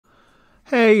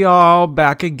Hey y'all,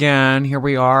 back again. Here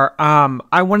we are.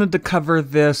 I wanted to cover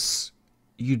this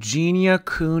Eugenia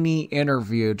Cooney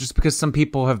interview just because some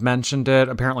people have mentioned it.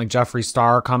 Apparently Jeffree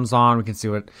Star comes on. We can see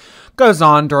what goes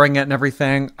on during it and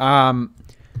everything. The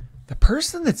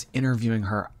person that's interviewing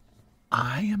her,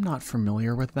 I am not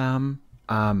familiar with them.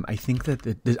 I think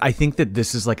that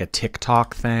this is like a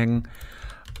TikTok thing.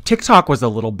 TikTok was a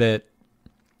little bit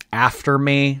after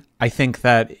me. I think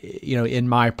that, you know, in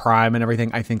my prime and everything,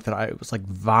 I think that I was like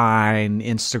Vine,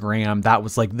 Instagram. That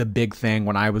was like the big thing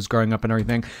when I was growing up and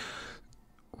everything.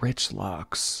 Rich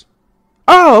Lux.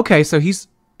 Oh, okay. So he's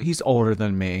older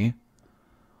than me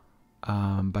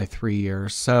by 3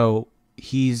 years. So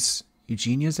he's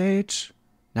Eugenia's age,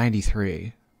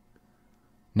 93.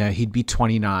 No, he'd be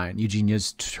 29.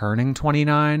 Eugenia's turning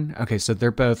 29. Okay, so they're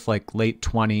both like late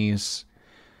 20s.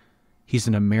 He's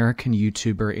an American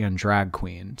YouTuber and drag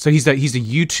queen. So he's a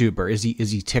YouTuber. Is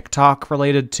he TikTok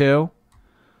related too?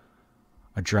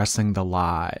 Addressing the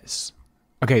lies.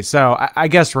 Okay, so I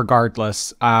guess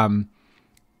regardless,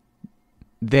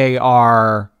 they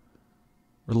are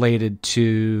related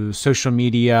to social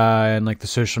media and like the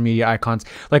social media icons.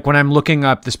 Like when I'm looking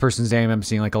up this person's name, I'm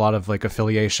seeing like a lot of like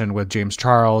affiliation with James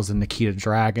Charles and Nikita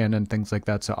Dragon and things like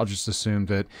that. So I'll just assume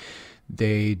that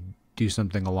they do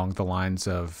something along the lines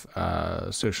of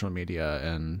social media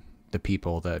and the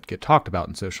people that get talked about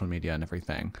in social media and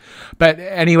everything. But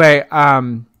anyway,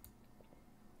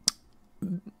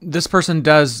 this person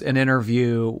does an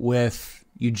interview with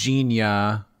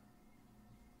Eugenia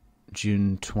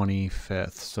June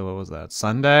 25th. So what was that?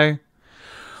 Sunday?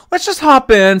 Let's just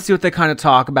hop in, see what they kind of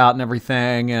talk about and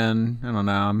everything. And I don't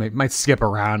know, I might skip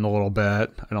around a little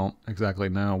bit. I don't exactly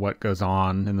know what goes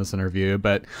on in this interview,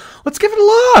 but let's give it a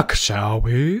look, shall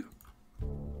we?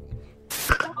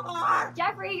 Oh,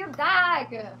 Jeffree, you're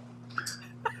back.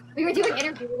 We were doing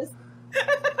interviews.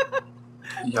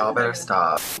 Y'all better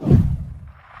stop.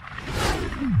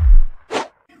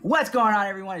 What's going on,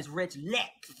 everyone? It's Rich Lux,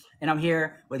 and I'm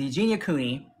here with Eugenia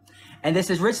Cooney. And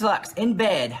this is Rich Lux in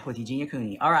bed with Eugenia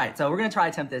Cooney. All right, so we're going to try to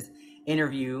attempt this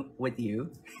interview with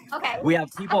you. Okay. We have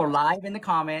people live in the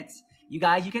comments. You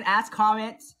guys, you can ask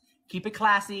comments. Keep it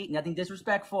classy, nothing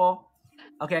disrespectful.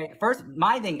 Okay, first,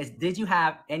 my thing is, did you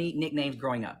have any nicknames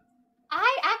growing up?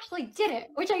 I actually didn't,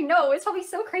 which I know is probably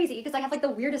so crazy because I have like the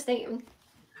weirdest name.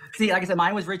 See, like I said,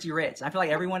 mine was Richie Rich. I feel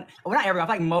like everyone, well, not everyone,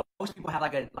 I feel like most people have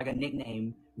like a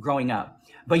nickname growing up.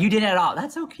 But you didn't at all.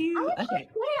 That's so cute. I Okay.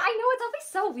 know it's always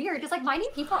so weird. It's like my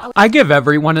name people are. I give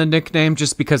everyone a nickname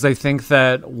just because I think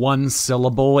that one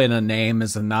syllable in a name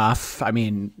is enough. I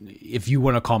mean, if you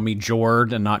want to call me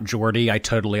Jord and not Jordy, I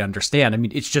totally understand. I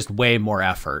mean, it's just way more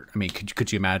effort. I mean,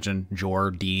 could you imagine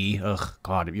Jordy? Ugh,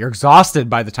 God, you're exhausted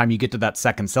by the time you get to that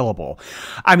second syllable.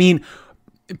 I mean,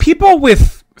 people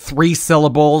with 3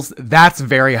 syllables, that's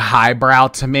very highbrow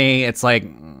to me. It's like,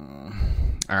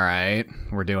 all right,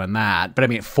 we're doing that. But I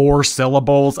mean, 4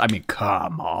 syllables, I mean,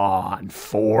 come on,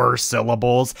 4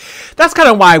 syllables. That's kind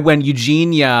of why when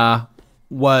Eugenia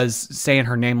was saying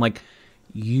her name, like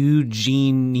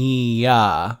Eugenia,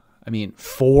 I mean,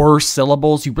 4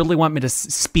 syllables, you really want me to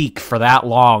speak for that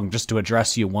long just to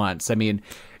address you once? I mean,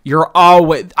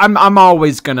 I'm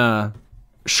always gonna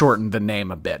shorten the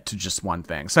name a bit to just one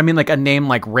thing. So I mean, like a name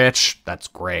like Rich, that's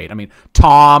great. I mean,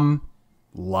 Tom,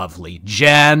 lovely.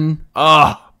 Jen,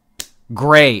 oh,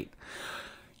 great.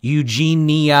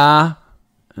 Eugenia,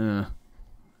 I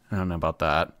don't know about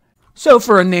that. So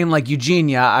for a name like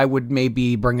Eugenia, I would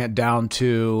maybe bring it down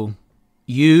to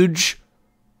Huge.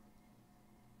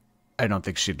 I don't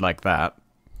think she'd like that.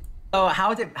 So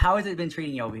how has it been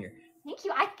treating you over here? Thank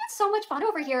you. I think it's so much fun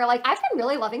over here. Like I've been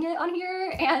really loving it on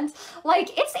here, and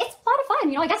like it's a lot of fun.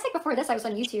 You know, I guess like before this, I was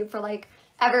on YouTube for like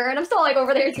ever, and I'm still like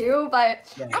over there too.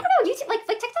 But yeah. I don't know, YouTube like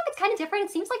TikTok, it's kind of different.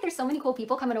 It seems like there's so many cool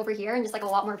people coming over here, and just like a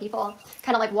lot more people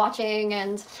kind of like watching,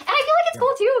 and I feel like it's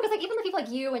cool too because like even the people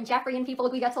like you and Jeffree and people,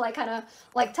 like we get to like kind of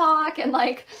like talk and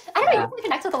like I don't know, you can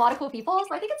connect with a lot of cool people.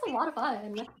 So I think it's a lot of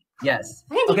fun. Yes.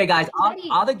 Okay, guys,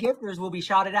 all the gifters will be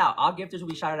shouted out. All gifters will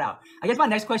be shouted out. I guess my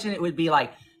next question would be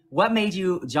like, what made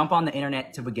you jump on the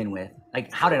internet to begin with?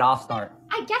 Like, how did it all start?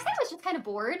 I guess I was just kind of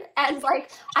bored, and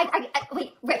like,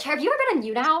 wait, Rich, have you ever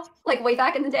been on YouNow? Like way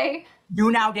back in the day?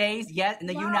 YouNow days, yes, in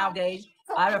the YouNow days.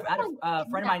 So I had a friend of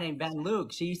mine named Van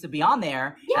Luke. She used to be on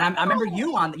there, and I remember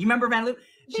you on. You remember Van Luke?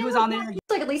 She was on there.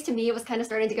 Like at least to me, it was kind of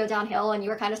starting to go downhill, and you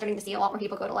were kind of starting to see a lot more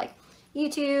people go to like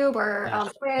YouTube or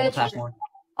Twitch.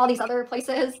 All these other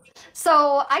places.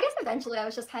 So I guess eventually I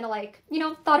was just kind of like, you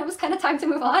know, thought it was kind of time to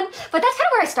move on. But that's kind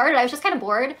of where I started. I was just kind of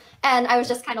bored, and I was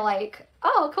just kind of like,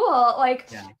 oh, cool. Like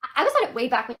I was on it way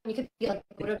back when you could be like,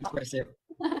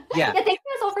 Yeah. Yeah, thank you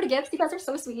guys all for the gifts. You guys are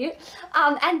so sweet.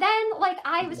 And then like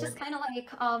I was just kind of like,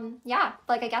 yeah,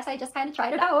 like I guess I just kind of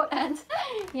tried it out, and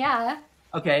yeah.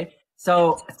 Okay.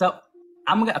 So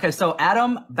okay. So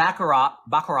Adam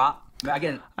Baccarat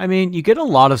again. I mean, you get a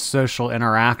lot of social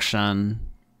interaction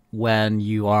when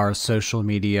you are a social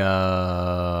media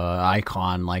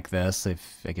icon like this,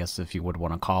 I guess if you would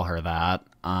want to call her that.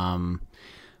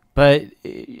 But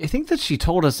I think that she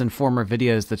told us in former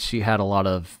videos that she had a lot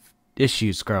of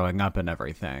issues growing up and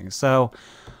everything. So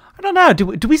I don't know.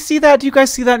 Do we see that? Do you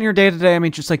guys see that in your day-to-day? I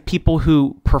mean, just like people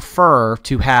who prefer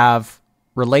to have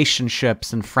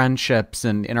relationships and friendships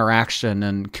and interaction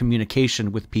and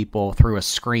communication with people through a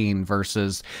screen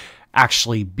versus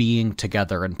actually being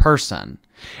together in person.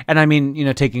 And I mean, you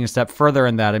know, taking a step further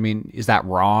in that, I mean, is that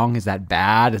wrong? Is that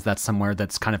bad? Is that somewhere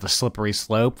that's kind of a slippery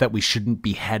slope that we shouldn't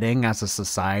be heading as a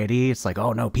society? It's like,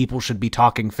 oh no, people should be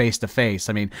talking face to face.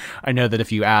 I mean, I know that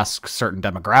if you ask certain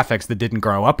demographics that didn't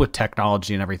grow up with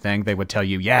technology and everything, they would tell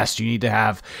you, yes, you need to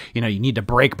have, you know, you need to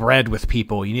break bread with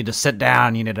people. You need to sit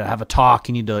down. You need to have a talk.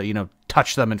 You need to, you know,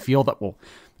 touch them and feel that. Well,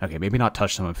 okay, maybe not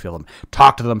touch them and feel them.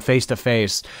 Talk to them face to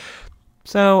face.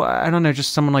 So, I don't know,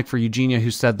 just someone like for Eugenia who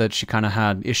said that she kind of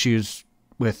had issues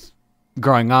with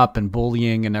growing up and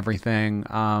bullying and everything.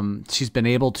 She's been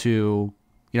able to,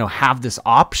 you know, have this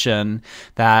option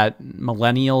that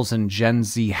millennials and Gen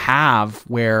Z have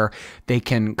where they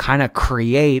can kind of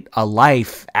create a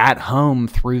life at home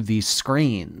through these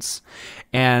screens.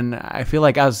 And I feel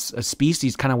like as a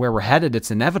species, kind of where we're headed,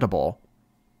 it's inevitable.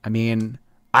 I mean,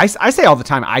 I say all the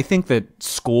time, I think that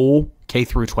school, K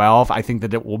through 12, I think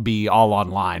that it will be all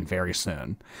online very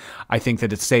soon. I think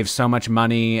that it saves so much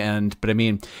money, but I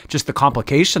mean, just the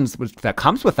complications that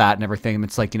comes with that and everything.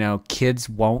 It's like, you know, kids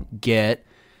won't get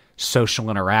social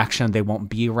interaction. They won't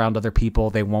be around other people.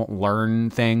 They won't learn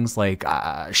things like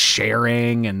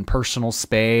sharing and personal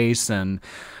space and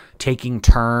taking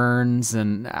turns.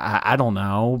 And I don't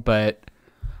know, but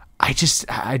I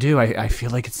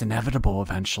feel like it's inevitable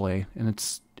eventually, and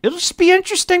it'll just be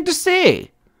interesting to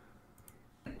see.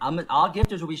 All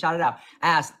gifters will be shouted out.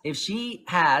 Asked if she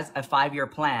has a 5-year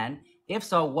plan. If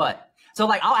so, what? So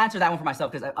like, I'll answer that one for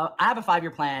myself because I have a 5-year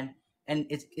plan, and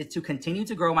it's to continue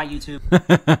to grow my YouTube.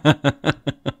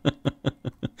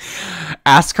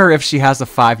 Ask her if she has a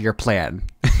 5-year plan.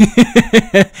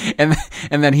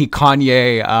 and then he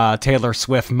Kanye Taylor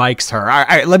Swift mics her. All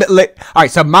right,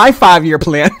 so my 5-year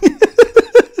plan.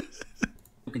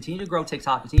 Continue to grow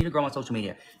TikTok, continue to grow on social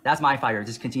media. That's my 5 year.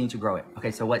 Just continue to grow it. Okay,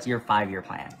 so what's your 5-year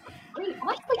plan? Wait,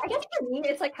 what? Like, I guess for me,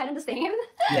 it's like kind of the same.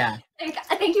 Yeah. Like,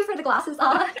 thank you for the glasses.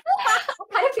 I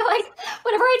kind of feel like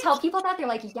whenever I tell people that, they're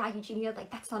like, "Yeah, Eugenia,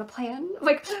 like that's not a plan."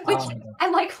 Like, which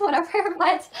I'm like, whatever.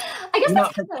 But I guess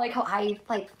that's kind of like how I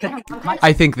like.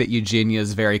 I think that Eugenia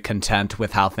is very content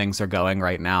with how things are going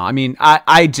right now. I mean,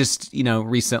 I just, you know,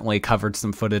 recently covered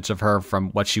some footage of her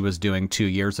from what she was doing 2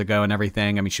 years ago and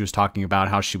everything. I mean, she was talking about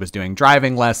how she was doing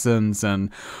driving lessons and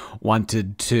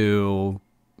wanted to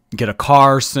get a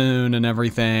car soon and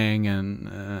everything, and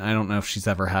I don't know if she's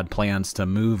ever had plans to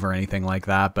move or anything like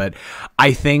that, but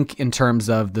I think in terms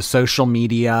of the social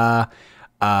media,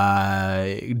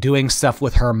 doing stuff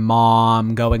with her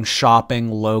mom, going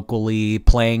shopping locally,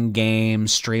 playing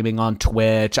games, streaming on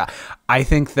Twitch, I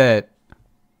think that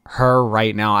her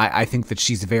right now, I think that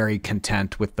she's very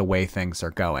content with the way things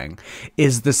are going.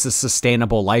 Is this a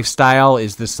sustainable lifestyle?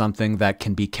 Is this something that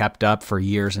can be kept up for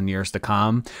years and years to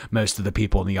come? Most of the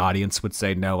people in the audience would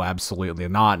say no, absolutely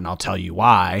not, and I'll tell you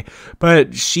why.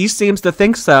 But she seems to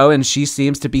think so, and she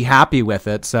seems to be happy with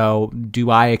it. So do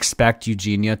I expect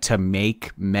Eugenia to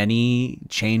make many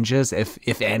changes,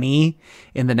 if any,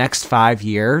 in the next 5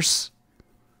 years?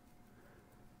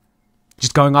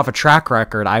 Just going off a track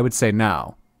record, I would say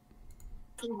no.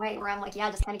 Way where I'm like, yeah,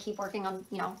 just kind of keep working on,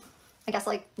 you know, I guess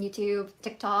like YouTube,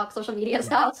 TikTok, social media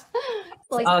stuff.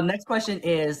 Like, next question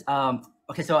is,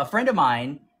 okay, so a friend of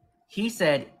mine, he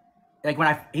said, like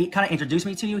when he kind of introduced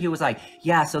me to you, he was like,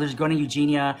 yeah, so there's going to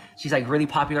Eugenia. She's like really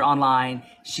popular online.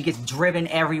 She gets driven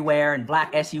everywhere in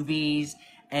black SUVs,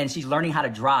 and she's learning how to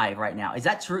drive right now. Is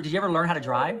that true? Did you ever learn how to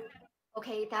drive?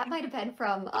 Okay, that might have been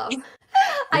from,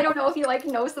 I don't know if you like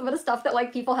know some of the stuff that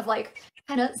like people have like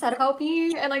kind of said about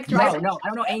me and like driving. No, I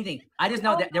don't know anything. I just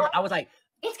know that I was like,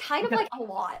 it's kind of like a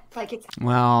lot. Like it's.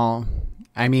 Well,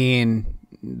 I mean,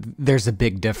 there's a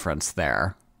big difference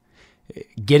there.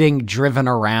 Getting driven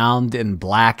around in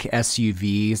black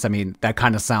SUVs, I mean, that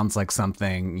kind of sounds like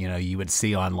something, you know, you would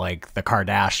see on like the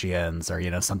Kardashians, or, you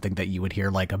know, something that you would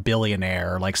hear like a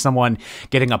billionaire, or like someone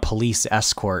getting a police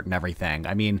escort and everything.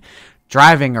 I mean,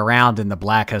 driving around in the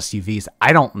black SUVs.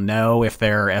 I don't know if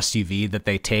their SUV that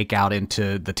they take out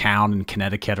into the town in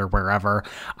Connecticut or wherever,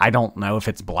 I don't know if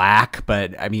it's black,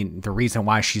 but I mean, the reason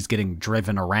why she's getting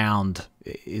driven around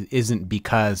isn't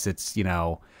because it's, you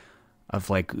know, of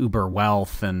like uber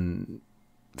wealth and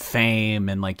fame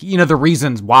and like, you know, the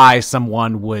reasons why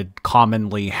someone would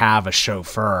commonly have a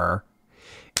chauffeur.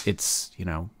 It's, you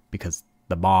know, because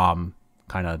the mom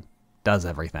kind of does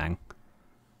everything.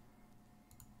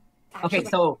 Okay,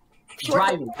 so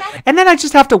driving. And then I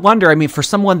just have to wonder, I mean, for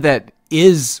someone that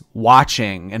is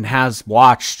watching and has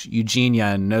watched Eugenia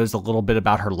and knows a little bit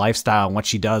about her lifestyle and what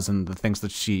she does and the things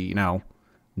that she, you know,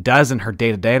 does in her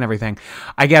day-to-day and everything,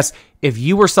 I guess if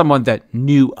you were someone that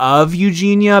knew of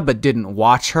Eugenia but didn't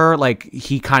watch her, like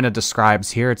he kind of describes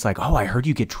here, it's like, oh, I heard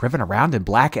you get driven around in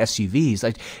black SUVs.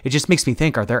 Like, it just makes me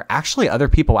think, are there actually other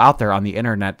people out there on the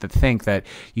internet that think that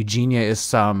Eugenia is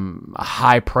some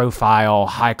high-profile,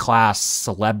 high-class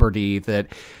celebrity that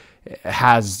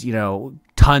has, you know,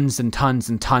 tons and tons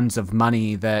and tons of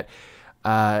money that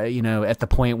you know, at the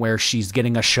point where she's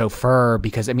getting a chauffeur?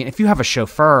 Because, I mean, if you have a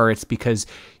chauffeur, it's because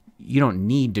you don't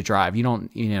need to drive. You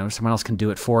don't, you know, someone else can do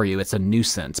it for you. It's a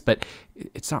nuisance, but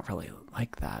it's not really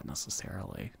like that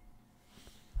necessarily.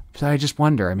 So I just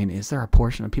wonder, I mean, is there a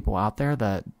portion of people out there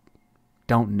that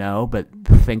don't know, but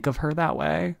think of her that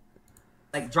way?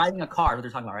 Like driving a car, what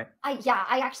they're talking about, right? Yeah,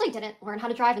 I actually didn't learn how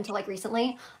to drive until like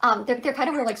recently. There kind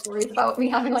of were like stories about me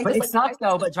having like but this. It sucks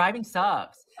though, but driving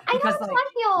sucks. Because I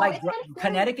know, like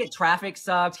Connecticut traffic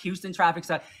sucks, Houston traffic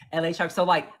sucks, LA traffic. So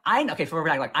like okay, for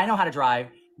like I know how to drive,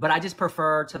 but I just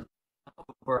prefer to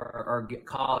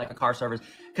call like a car service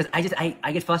because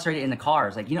I get frustrated in the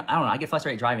cars. Like, you know, I don't know, I get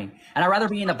frustrated driving, and I'd rather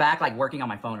be in the back like working on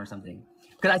my phone or something.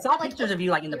 Because I saw pictures of you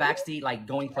like in the back seat, like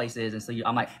going places, and so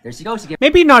I'm like, there she goes.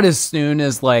 Maybe not as soon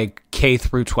as like K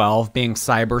through 12 being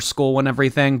cyber school and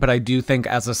everything, but I do think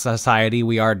as a society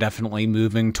we are definitely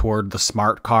moving toward the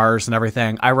smart cars and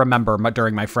everything. I remember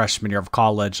during my freshman year of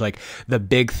college, like the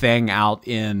big thing out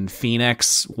in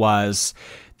Phoenix was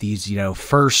these, you know,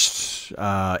 first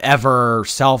ever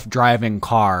self-driving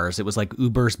cars. It was like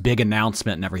Uber's big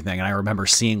announcement and everything, and I remember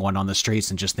seeing one on the streets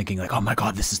and just thinking like, oh my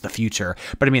god, this is the future.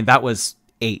 But I mean, that was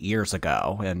 8 years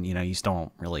ago, and you know, you still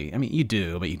don't really, I mean, you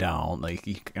do, but you don't, like,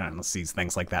 you kind of see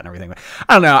things like that and everything. But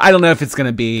I don't know if it's going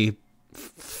to be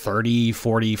 30,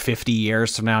 40, 50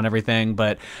 years from now and everything,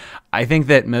 but I think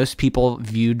that most people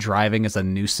view driving as a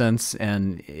nuisance,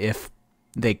 and if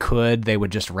they could, they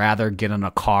would just rather get in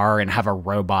a car and have a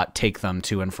robot take them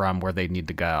to and from where they need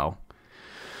to go.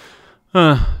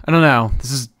 I don't know.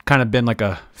 This has kind of been like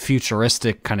a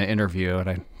futuristic kind of interview, and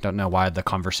I don't know why the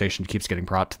conversation keeps getting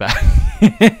brought to that.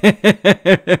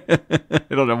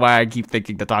 I don't know why I keep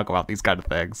thinking to talk about these kind of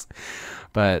things.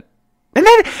 But and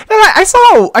then I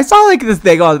saw like this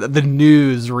thing on the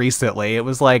news recently. It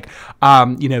was like,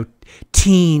 you know,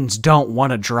 teens don't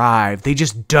want to drive. They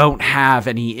just don't have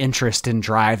any interest in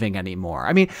driving anymore.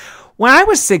 I mean, when I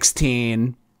was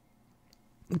 16,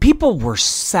 people were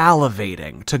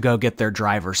salivating to go get their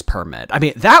driver's permit. I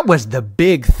mean, that was the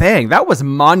big thing. That was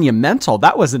monumental.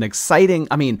 That was an exciting,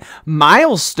 I mean,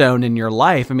 milestone in your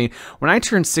life. I mean, when I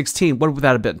turned 16, what would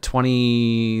that have been?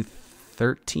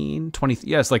 2013?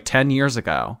 Yeah, it's like 10 years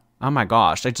ago. Oh my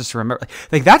gosh, I just remember,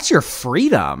 like, that's your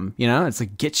freedom, you know? It's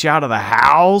like, get you out of the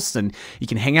house and you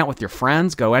can hang out with your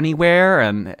friends, go anywhere.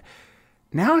 And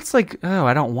now it's like, oh,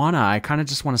 I don't want to. I kind of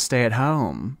just want to stay at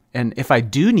home. And if I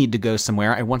do need to go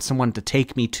somewhere, I want someone to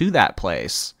take me to that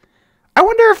place. I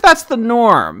wonder if that's the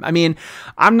norm. I mean,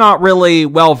 I'm not really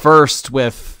well versed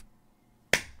with,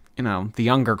 you know, the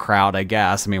younger crowd, I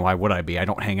guess. I mean, why would I be? I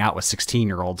don't hang out with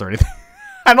 16-year-olds or anything.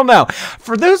 I don't know.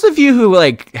 For those of you who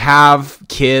like have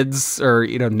kids or,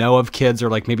 you know of kids, or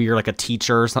like maybe you're like a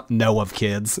teacher or something, know of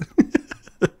kids.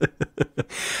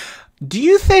 Do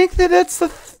you think that it's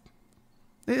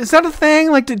is that a thing?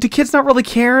 Like, do kids not really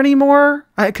care anymore?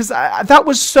 Because that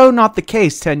was so not the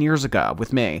case 10 years ago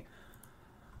with me.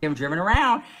 I'm driven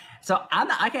around, so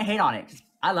I can hate on it.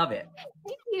 I love it.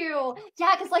 Thank you.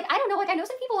 Yeah, because like I don't know, like I know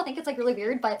some people will think it's like really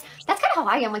weird, but that's kind of how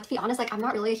I am. Like, to be honest, like I'm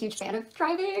not really a huge fan of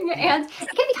driving, and it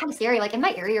can be kind of scary. Like in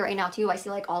my area right now too, I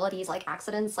see like all of these like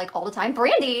accidents like all the time.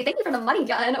 Brandy, thank you for the money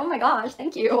gun. Oh my gosh,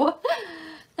 thank you.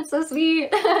 That's so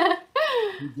sweet.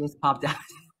 You just popped out.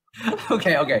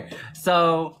 Okay.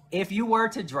 So if you were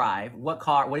to drive,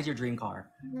 what is your dream car?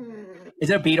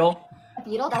 Is it a Beetle? A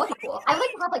Beetle? That would be cool. I would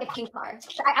like to have like a pink car.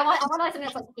 I want something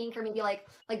that's like pink or maybe like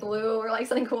blue or like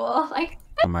something cool. Like.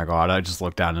 Oh my god! I just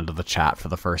looked down into the chat for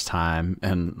the first time,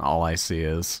 and all I see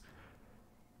is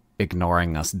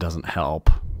ignoring us doesn't help.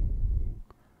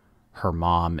 Her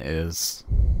mom is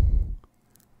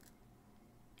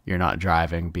you're not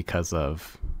driving because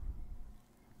of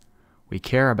we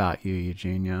care about you,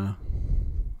 Eugenia.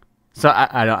 So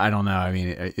I don't know. I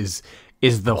mean,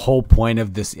 is the whole point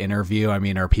of this interview, I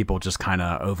mean, are people just kind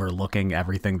of overlooking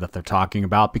everything that they're talking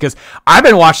about? Because I've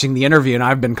been watching the interview and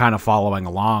I've been kind of following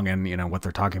along and, you know, what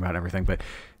they're talking about and everything, but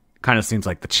kind of seems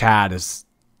like the chat is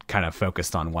kind of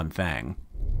focused on one thing,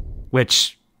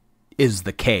 which is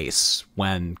the case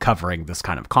when covering this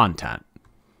kind of content.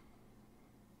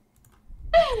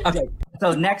 Okay,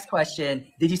 so next question.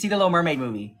 Did you see the Little Mermaid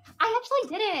movie? I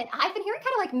actually didn't. I've been hearing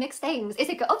kind of like mixed things. Is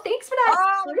it good? Oh, thanks for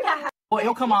that. Oh, yeah. Well,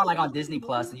 it'll come on like on Disney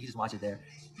Plus, and you can just watch it there.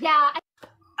 Yeah.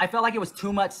 I felt like it was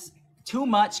too much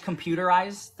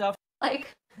computerized stuff.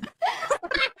 Like.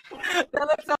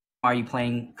 Are you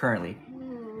playing currently?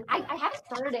 I haven't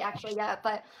started it actually yet,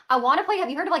 but I want to play. Have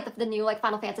you heard of like the new like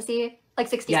Final Fantasy like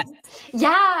 16? Yes. Yeah,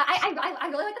 I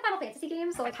really like the Final Fantasy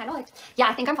games, so I kind of like. Yeah,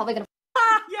 I think I'm probably gonna.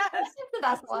 Yes, it's the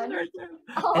best one.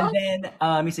 Oh. And then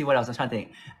let me see what else. I'm trying to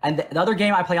think. And the other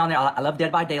game I play on there, I love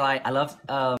Dead by Daylight. I love.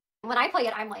 When I play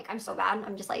it, I'm so bad.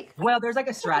 I'm just like. Well, there's like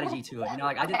a strategy to it, you know.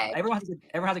 Like okay. everyone has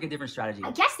like a different strategy.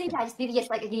 I guess maybe I just need to get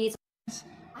like these.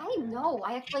 I know.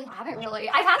 I actually haven't really.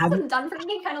 I've had them done for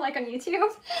me, kind of like on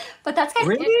YouTube, but that's kind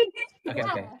of really. Okay,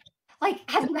 yeah. okay. Like,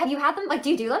 have you had them? Like, do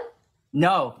you do them?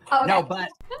 No, oh, okay. No,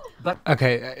 but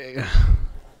okay,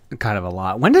 kind of a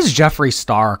lot. When does Jeffree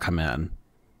Star come in?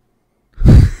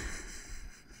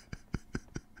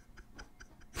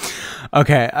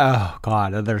 Okay. Oh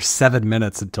God, there's 7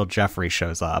 minutes until Jeffree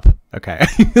shows up. Okay,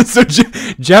 so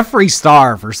Jeffree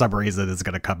Star for some reason is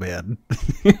gonna come in.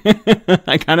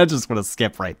 I kind of just want to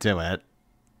skip right to it.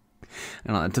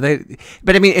 I don't know. Do they?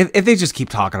 But I mean, if they just keep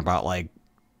talking about like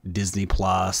Disney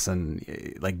Plus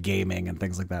and like gaming and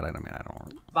things like that, I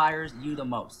don't. Inspires you the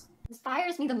most?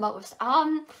 Inspires me the most.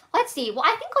 Let's see. Well,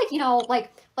 I think like, you know, like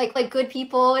good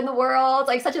people in the world,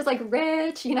 like such as like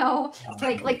Rich, you know,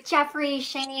 like Jeffree,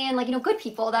 Shane, like, you know, good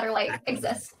people that are like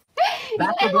exist.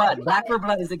 Back for Blood. Back for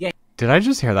Blood is the game. Did I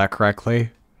just hear that correctly?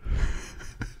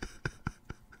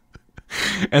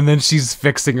 And then she's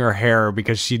fixing her hair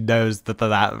because she knows that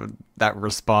that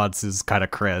response is kind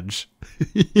of cringe.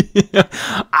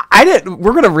 I didn't.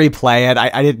 We're gonna replay it.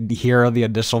 I didn't hear the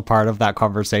initial part of that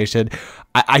conversation.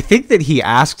 I think that he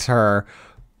asked her,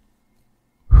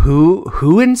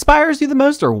 "Who inspires you the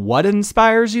most, or what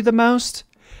inspires you the most?"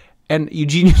 And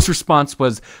Eugenia's response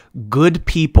was, "Good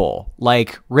people,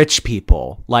 like rich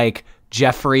people, like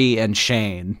Jeffree and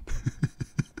Shane."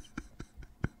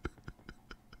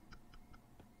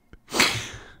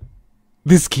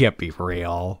 This can't be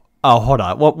real. Oh, hold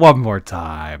on. One more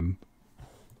time.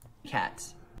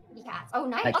 Cats. Cats. Oh,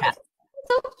 nice. Like oh,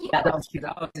 so cute. Yeah, that was cute.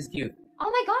 That was cute.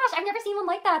 Oh my gosh, I've never seen one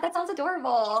like that. That sounds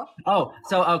adorable. Oh,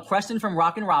 so a question from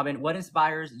Rockin' Robin. What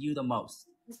inspires you the most?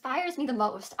 Inspires me the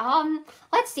most.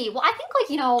 Let's see. Well, I think like,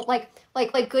 you know,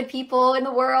 like good people in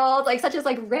the world, like such as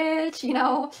like Rich, you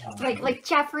know, like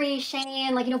Jeffree,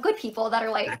 Shane, like, you know, good people that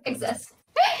are like exist.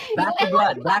 Back for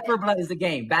Blood. Back for Blood is the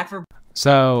game. Back for.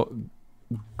 So,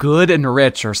 good and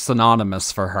rich are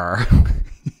synonymous for her.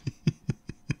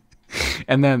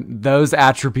 And then those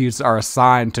attributes are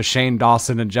assigned to Shane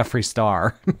Dawson and Jeffree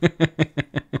Star.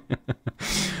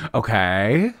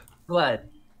 Okay. Blood.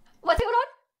 What's going on?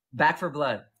 Back for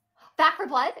Blood. Back for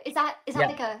Blood? Is that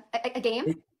like a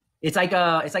game? It's like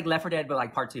Left 4 Dead, but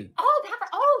like part 2. Oh, Back for.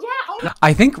 Oh yeah. Oh.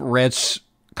 I think Rich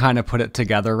kind of put it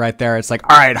together right there. It's like,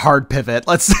 all right, hard pivot.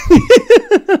 Let's.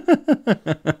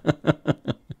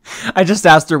 I just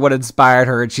asked her what inspired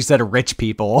her, and she said rich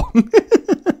people.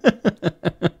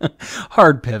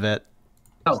 Hard pivot.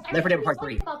 Oh, Left 4 Dead Part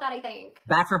 3. About that, I think.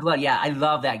 Back for Blood, yeah, I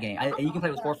love that game. And you can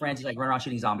play with 4 friends, just like run around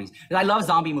shooting zombies. And I love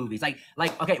zombie movies. Like,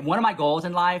 okay, one of my goals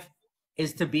in life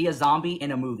is to be a zombie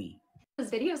in a movie. His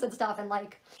videos and stuff, and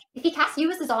like, if he casts you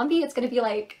as a zombie, it's gonna be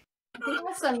like, we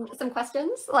have some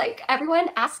questions. Like, everyone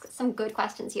ask some good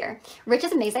questions here. Rich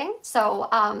is amazing, so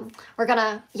we're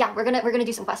gonna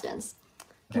do some questions.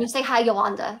 Can you say hi,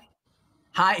 Yolanda?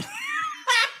 Hi.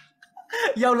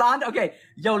 Yolanda, okay.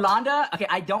 Yolanda, okay,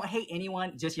 I don't hate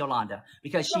anyone, just Yolanda.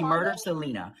 Because she murdered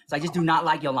Selena. So I just do not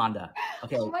like Yolanda.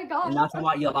 Okay. Oh my god. And not talking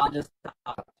about Yolanda.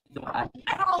 I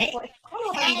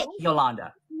hate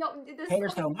Yolanda. No, hate her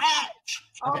so much.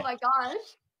 Oh my gosh.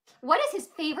 What is his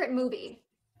favorite movie?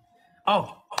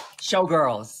 Oh,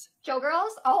 Showgirls.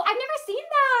 Showgirls? Oh, I've never seen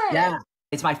that. Yeah.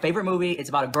 It's my favorite movie. It's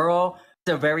about a girl.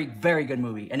 It's a very, very good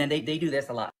movie. And then they do this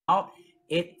a lot. Oh,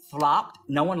 it flopped.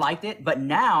 No one liked it. But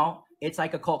now it's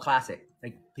like a cult classic.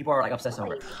 Like, people are like obsessed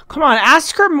over it. Come on,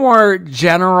 ask her more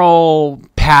general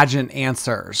pageant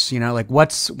answers. You know, like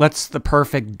what's the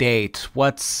perfect date?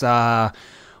 What's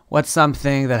what's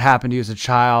something that happened to you as a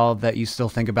child that you still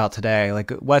think about today?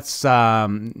 Like, what's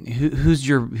who's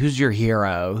your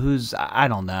hero? Who's, I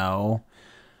don't know.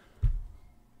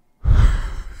 I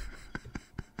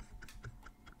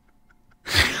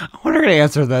wonder to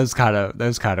answer those kind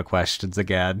of questions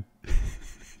again.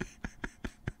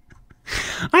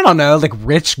 I don't know, like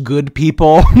rich, good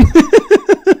people.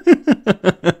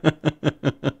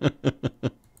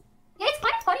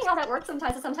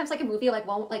 Sometimes like a movie like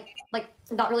won't like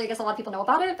not really, I guess a lot of people know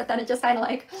about it, but then it just kind of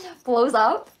like blows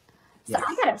up. So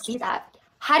I gotta see that.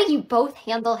 How do you both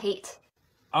handle hate?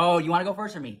 Oh, you want to go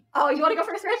first or me? Oh, you want to go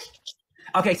first, Rich?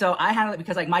 Okay, so I handle it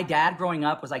because like my dad growing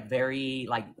up was like very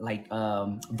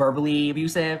verbally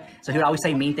abusive, so he would always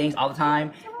say mean things all the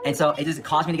time, and so it just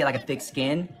caused me to get like a thick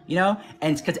skin, you know.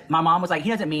 And because my mom was like, he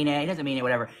doesn't mean it,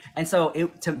 whatever. And so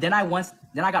then I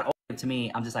got older. To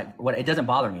me, I'm just like, what? It doesn't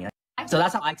bother me. So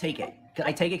that's how I take it. Cause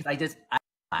I take it because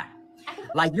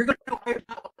like you're gonna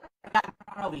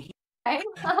over here.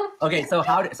 Okay, so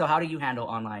how do you handle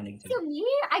online negativity? So me,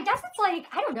 I guess it's like,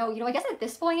 I don't know, I guess at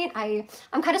this point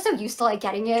I'm kind of so used to like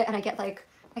getting it, and I get like,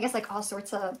 I guess like all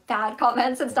sorts of bad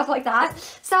comments and stuff like that.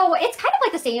 So it's kind of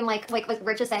like the same, like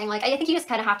Rich is saying, like I think you just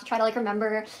kind of have to try to like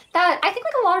remember that I think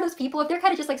like a lot of those people, if they're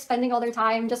kind of just like spending all their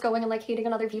time just going and like hating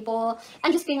on other people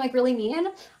and just being like really mean,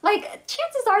 like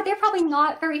chances are they're probably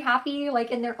not very happy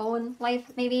like in their own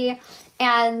life maybe.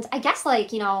 And I guess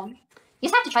like, you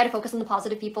just have to try to focus on the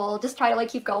positive people. Just try to like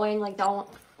keep going. Like don't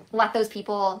let those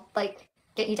people like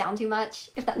get you down too much,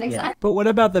 if that makes sense. But what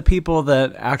about the people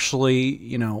that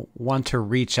actually, want to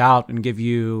reach out and give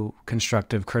you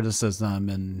constructive criticism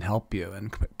and help you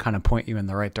and kind of point you in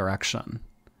the right direction?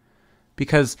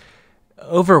 Because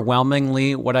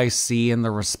overwhelmingly what I see in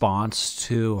the response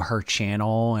to her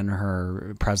channel and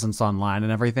her presence online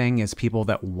and everything is people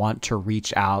that want to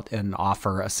reach out and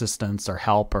offer assistance or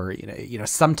help or,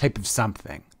 some type of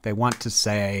something. They want to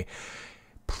say,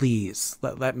 please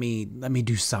let me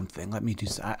do something.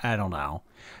 I don't know.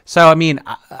 So, I mean,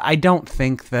 I don't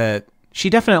think that she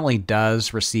definitely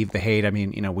does receive the hate. I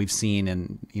mean, we've seen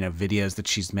in, videos that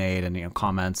she's made and,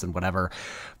 comments and whatever,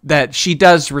 that she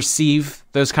does receive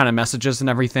those kind of messages and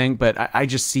everything. But I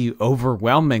just see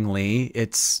overwhelmingly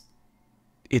it's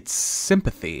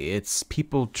sympathy. It's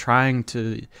people trying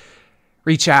to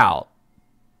reach out.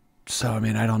 So, I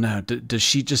mean, I don't know. Does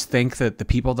she just think that the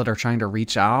people that are trying to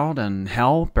reach out and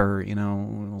help or,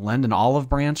 lend an olive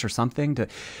branch or something,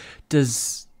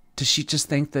 does she just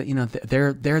think that,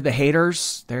 they're the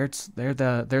haters? They're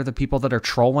the people that are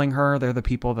trolling her. They're the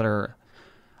people that are,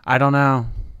 I don't know.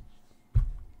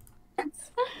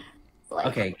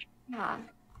 Okay. Yeah.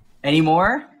 Any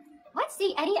more? Let's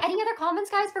see. Any other comments,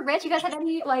 guys, for Rich? You guys have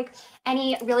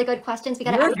any really good questions?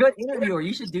 You're a good interviewer.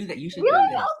 You should do that. You should really?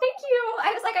 do this. Oh, thank you.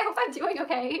 I was like, I hope I'm doing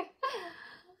okay.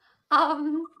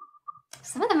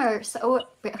 Some of them are so.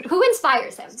 Who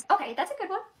inspires him? Okay, that's a good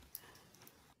one.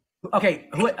 Okay,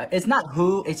 it's not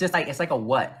who. It's just like it's like a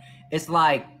what. It's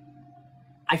like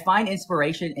I find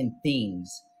inspiration in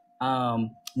things, not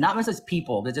necessarily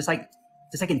people. They're just like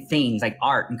in things like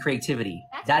art and creativity.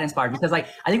 That inspired because like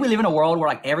I think we live in a world where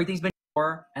like everything's been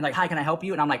and like, hi, can I help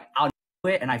you? And I'm like, I'll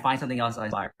do it, and I find something else I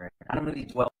inspire. I don't really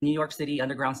New York City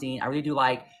underground scene. I really do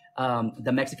like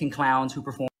the Mexican clowns who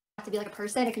perform. To be like a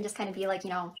person, it can just kind of be like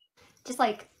just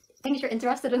like things you're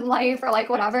interested in life or like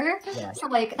whatever. Yeah. So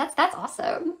like that's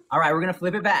awesome. All right, we're gonna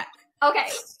flip it back. Okay.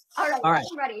 All right.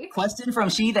 I'm ready. Question from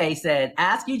They said,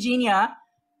 ask Eugenia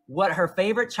what her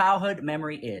favorite childhood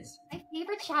memory is. My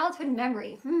favorite childhood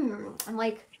memory. I'm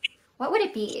like, what would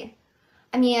it be?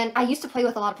 I mean, I used to play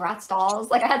with a lot of Bratz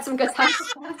dolls. Like I had some good times.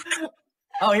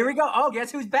 Oh, here we go. Oh, guess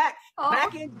who's back? Oh.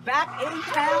 Back in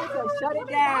town, so shut it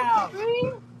down.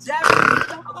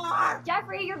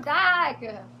 Jeffrey, you're back.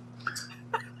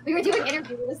 We were doing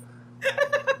interviews.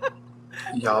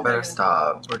 Y'all better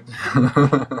stop.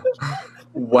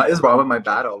 What is wrong with my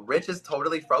battle? Rich is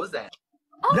totally frozen.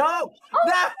 Oh. No!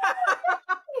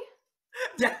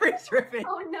 Jeffrey's tripping.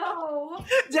 Oh no.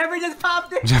 Jeffrey just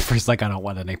popped in. Jeffrey's like, I don't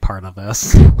want any part of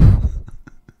this.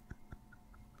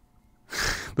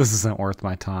 This isn't worth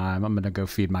my time. I'm going to go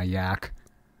feed my yak.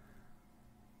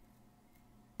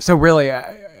 So really,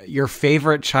 your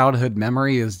favorite childhood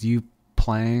memory is you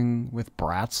playing with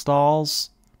Bratz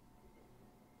dolls?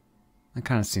 That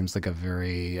kind of seems like a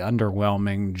very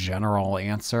underwhelming general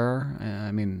answer.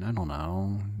 I mean, I don't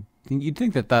know. You'd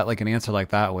think that like an answer like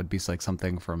that would be like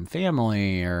something from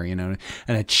family or, an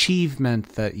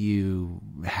achievement that you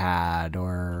had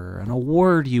or an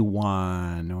award you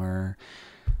won or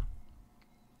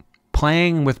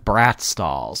playing with Bratz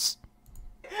dolls.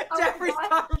 Oh Jeffree my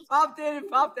Star popped in and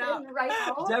popped out. Right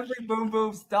now? Jeffree Boom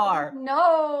Boom Star.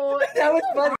 No. That was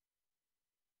funny.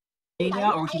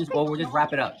 Or we'll just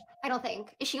wrap it up. I don't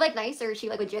think. Is she like nice or is she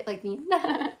like legit like mean? No,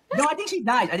 I think she's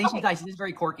nice. I think she's nice. She's just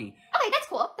very quirky. Okay, that's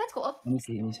cool. That's cool. Let me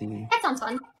see. That sounds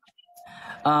fun.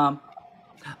 I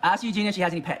asked Eugenia if she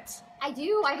has any pets. I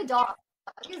do. I have a dog.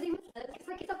 His name is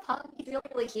it's a pug. He's really,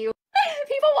 really cute.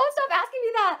 People won't stop asking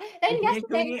me that. Then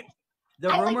yesterday, the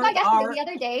I rumors like are the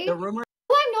other day. the rumors.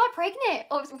 Oh, I'm not pregnant.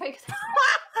 Oh, I'm pregnant.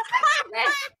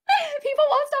 People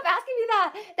won't stop asking me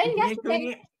that. Then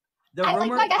yesterday. The I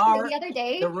rumors like are the other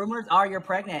day. The rumors are you're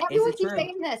pregnant. Everyone Is it keeps true?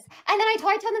 saying this, and then I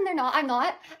tell them they're not. I'm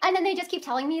not, and then they just keep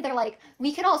telling me they're like,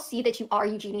 we can all see that you are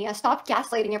Eugenia. Stop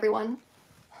gaslighting everyone.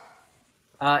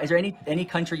 Is there any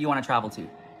country you want to travel to?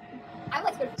 I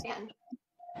like to go to Japan.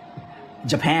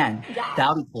 Japan. Yeah.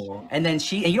 That would be cool. And then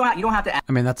you don't have to. I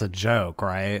mean, that's a joke,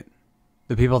 right?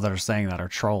 The people that are saying that are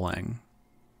trolling.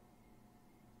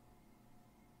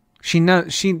 She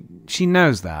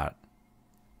knows that.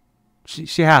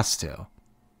 She has to.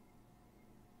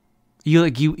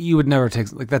 You would never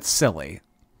take, like, that's silly.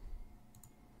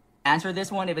 Answer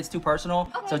this one if it's too personal.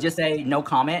 Okay. So just say no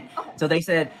comment. Okay. So they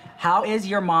said, how is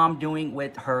your mom doing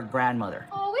with her grandmother?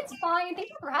 Oh, it's fine.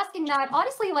 Thank you for asking that.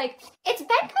 Honestly, like, it's been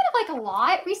kind of like a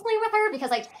lot recently with her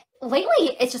because like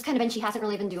lately it's just kind of been, she hasn't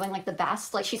really been doing like the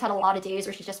best. Like she's had a lot of days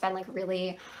where she's just been like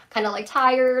really kind of like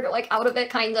tired or like out of it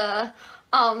kind of.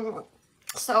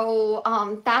 So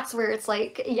that's where it's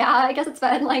like, yeah, I guess it's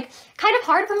been like kind of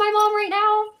hard for my mom right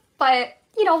now, but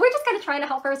you know, we're just kind of trying to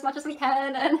help her as much as we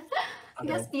can and I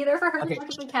guess be there for her as much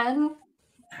as we can.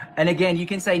 And again, you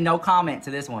can say no comment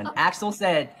to this one. Okay. Axel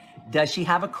said, does she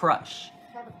have a crush?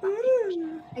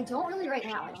 I don't really right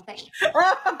now, I don't think. You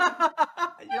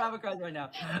don't have a crush right now.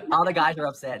 All the guys are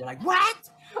upset. They're like, what?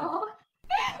 Oh.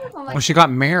 Well, she got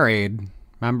married,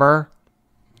 remember?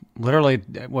 Literally,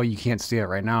 well, you can't see it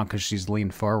right now because she's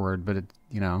leaned forward, but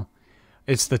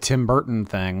it's the Tim Burton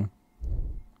thing.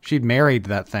 She'd married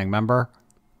that thing, remember?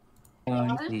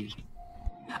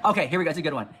 Okay, here we go. It's a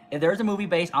good one. If there's a movie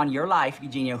based on your life,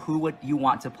 Eugenia, who would you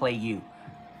want to play you?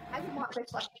 I would want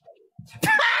Rich Luck.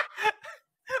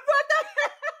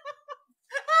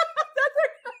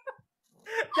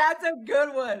 That's a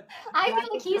good one. I feel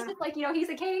like he's just like, he's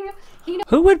a king.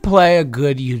 Who would play a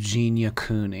good Eugenia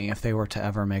Cooney if they were to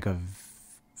ever make a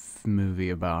movie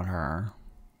about her?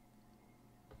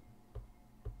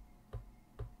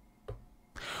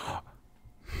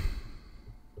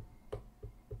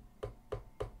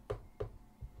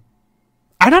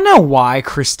 I don't know why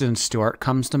Kristen Stewart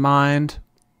comes to mind.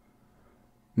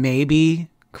 Maybe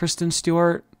Kristen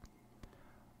Stewart.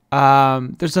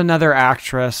 There's another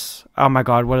actress. Oh my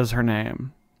God, what is her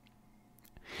name?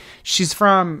 She's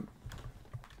from...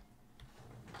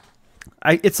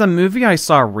 it's a movie I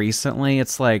saw recently.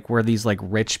 It's like where these like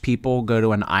rich people go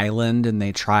to an island and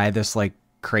they try this like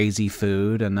crazy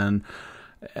food, and then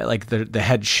like the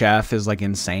head chef is like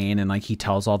insane, and like he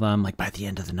tells all them like by the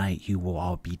end of the night you will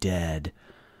all be dead.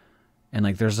 And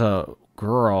like there's a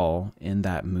girl in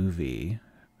that movie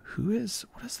what is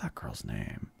that girl's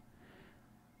name?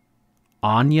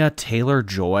 Anya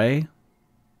Taylor-Joy.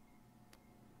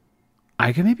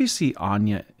 I can maybe see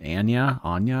Anya.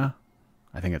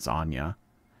 I think it's Anya.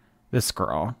 This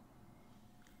girl.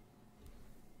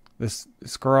 This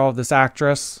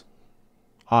actress.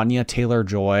 Anya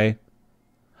Taylor-Joy.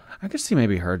 I could see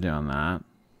maybe her doing that.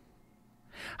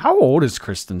 How old is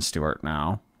Kristen Stewart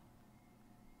now?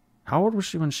 How old was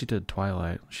she when she did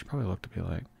Twilight? She probably looked to be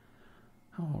like...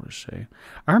 How old is she? I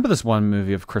remember this one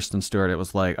movie of Kristen Stewart. It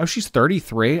was like, oh, she's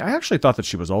 33? I actually thought that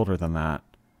she was older than that.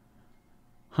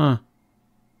 Huh.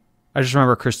 I just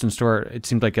remember Kristen Stewart. It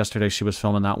seemed like yesterday she was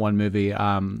filming that one movie,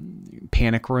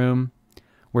 Panic Room,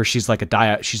 where she's like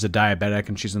she's a diabetic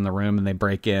and she's in the room and they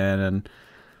break in and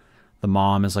the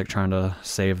mom is like trying to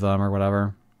save them or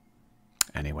whatever.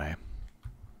 Anyway.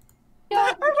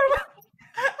 I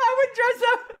would dress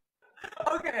up.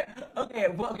 Okay.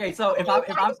 So if I'm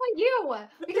want you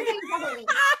because you're brotherly.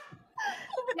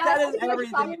 That is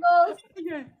everything.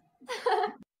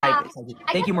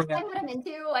 Thank you, Maria. What I'm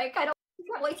into, like I don't.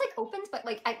 Well, it's like opens, but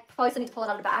like I probably still need to pull it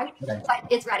out of the bag. Okay.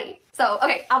 But it's ready. So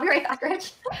okay, I'll be right back,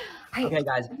 Rich. Right. Okay,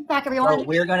 guys. Back, everyone. So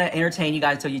we're gonna entertain you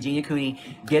guys until Eugenia Cooney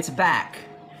gets back.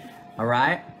 All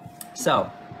right.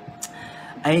 So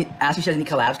I asked if she has any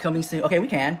collabs coming soon. Okay, we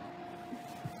can.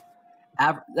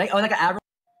 Like an average.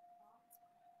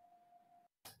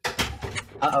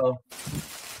 Uh-oh.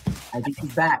 I think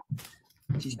she's back.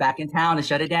 She's back in town to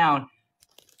shut it down.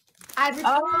 I've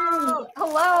returned. Oh,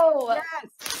 hello.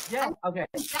 Yes. Okay.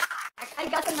 I'm back. I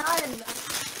got the nun.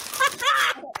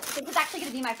 This is actually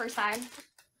going to be my first time.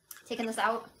 taking this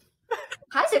out.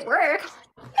 How does it work?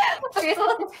 Okay,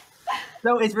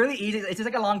 So it's really easy. It's just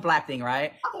like a long black thing,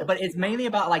 right? Okay. But it's mainly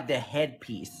about like the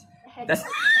headpiece. Headpiece.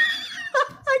 That's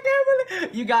I can't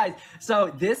believe you guys.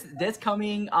 So this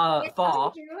coming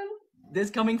fall. This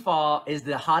coming fall is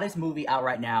the hottest movie out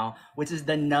right now, which is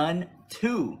The Nun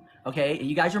 2. Okay, and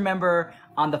you guys remember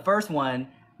on the first one,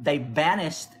 they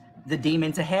banished the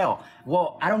demon to hell.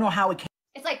 Well, I don't know how it came.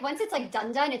 It's like once it's like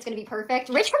done, it's gonna be perfect.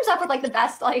 Rich comes up with like the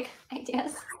best like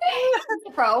ideas.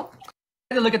 The pro.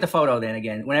 Look at the photo then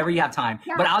again, whenever you have time.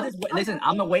 Yeah. But I'll just listen.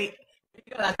 I'm gonna wait.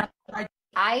 I'm like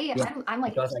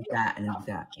it goes like that and then like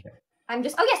that. Okay. I'm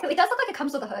just. Oh yes, it does look like it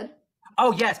comes with a hood.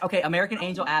 Oh yes, okay. American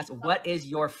Angel asks, "What is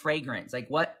your fragrance? Like,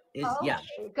 what is?" Oh, yeah,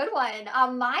 good one.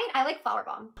 Mine, I like Flower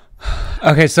Bomb.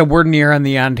 Okay, so we're nearing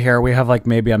the end here. We have like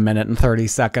maybe a minute and 30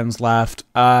 seconds left.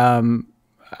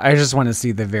 I just want to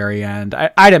see the very end.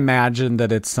 I'd imagine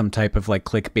that it's some type of like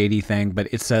clickbaity thing, but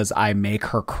it says "I make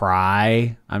her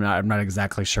cry." I'm not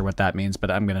exactly sure what that means,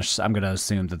 but I'm gonna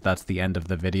assume that that's the end of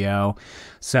the video.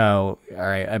 So, all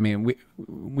right. I mean,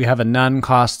 we have a nun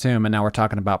costume, and now we're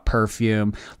talking about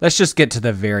perfume. Let's just get to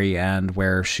the very end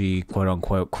where she quote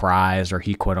unquote cries, or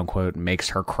he quote unquote makes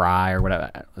her cry, or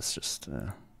whatever. Let's just.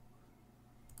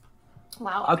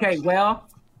 Wow. Okay. Well,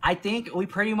 I think we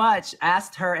pretty much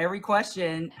asked her every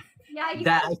question. Yeah, you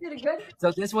guys did a good.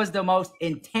 So this was the most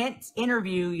intense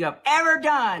interview you have ever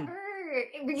done.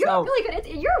 You're a really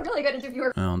good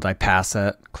interviewer. Oh, did I pass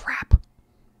it? Crap.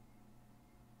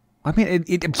 I mean,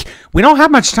 we don't have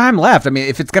much time left. I mean,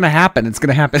 if it's gonna happen, it's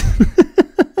gonna happen.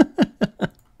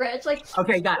 Rich, like.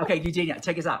 Okay, Eugenia,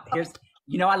 check this out. Here's,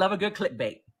 I love a good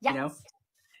clickbait. Yes. You know.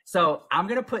 So I'm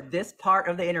gonna put this part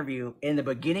of the interview in the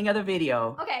beginning of the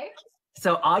video. Okay.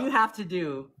 So all you have to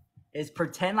do is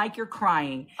pretend like you're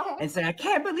crying and say, "I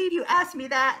can't believe you asked me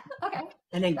that." Okay.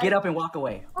 And then get up and walk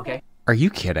away. Okay. Are you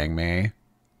kidding me?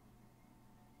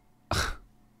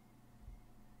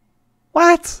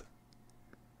 What?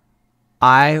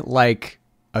 I like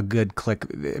a good click.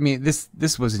 I mean, this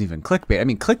wasn't even clickbait. I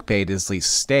mean, clickbait is at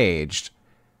least staged.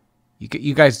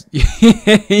 You guys,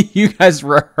 you guys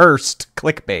rehearsed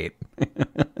clickbait.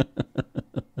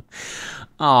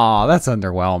 Oh, that's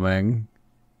underwhelming.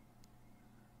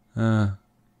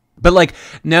 But like,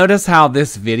 notice how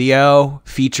this video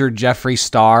featured Jeffree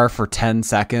Star for 10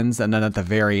 seconds, and then at the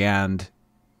very end,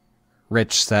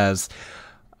 Rich says,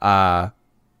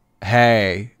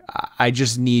 "Hey, I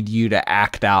just need you to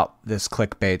act out this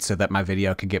clickbait so that my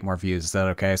video can get more views." Is that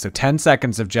okay? So 10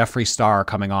 seconds of Jeffree Star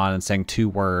coming on and saying 2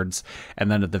 words, and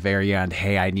then at the very end,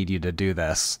 "Hey, I need you to do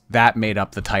this." That made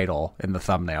up the title in the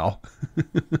thumbnail.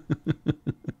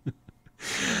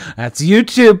 That's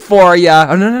YouTube for ya.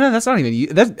 Oh, no, that's not even you.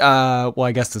 That well,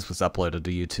 I guess this was uploaded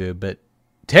to YouTube, but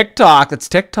TikTok, that's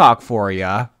TikTok for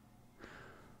ya.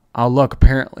 Oh, look,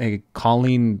 apparently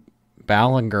Colleen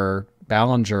Ballinger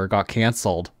got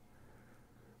canceled.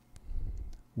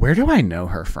 Where do I know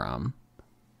her from?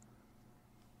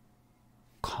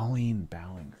 Colleen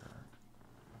Ballinger.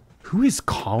 Who is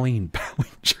Colleen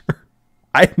Ballinger?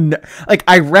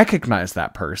 I recognize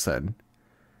that person.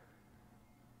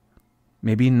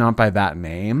 Maybe not by that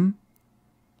name.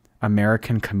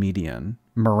 American comedian.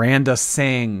 Miranda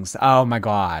Sings. Oh my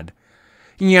God.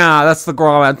 Yeah, that's the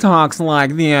girl that talks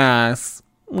like this.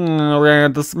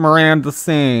 Miranda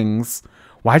Sings.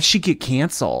 Why'd she get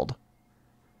canceled?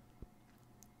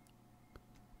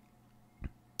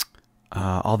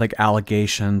 All the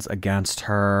allegations against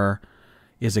her,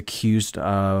 is accused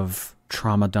of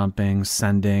trauma dumping,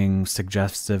 sending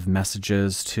suggestive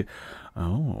messages to...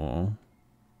 Oh...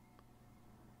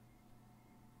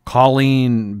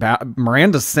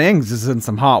 Miranda Sings is in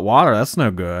some hot water. That's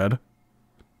no good.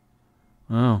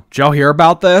 Oh, did y'all hear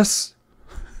about this?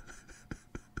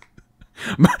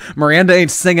 Miranda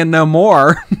ain't singing no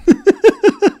more.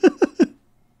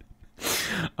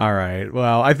 All right.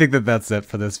 Well, I think that's it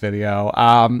for this video.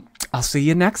 I'll see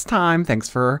you next time. Thanks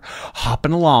for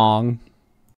hopping along.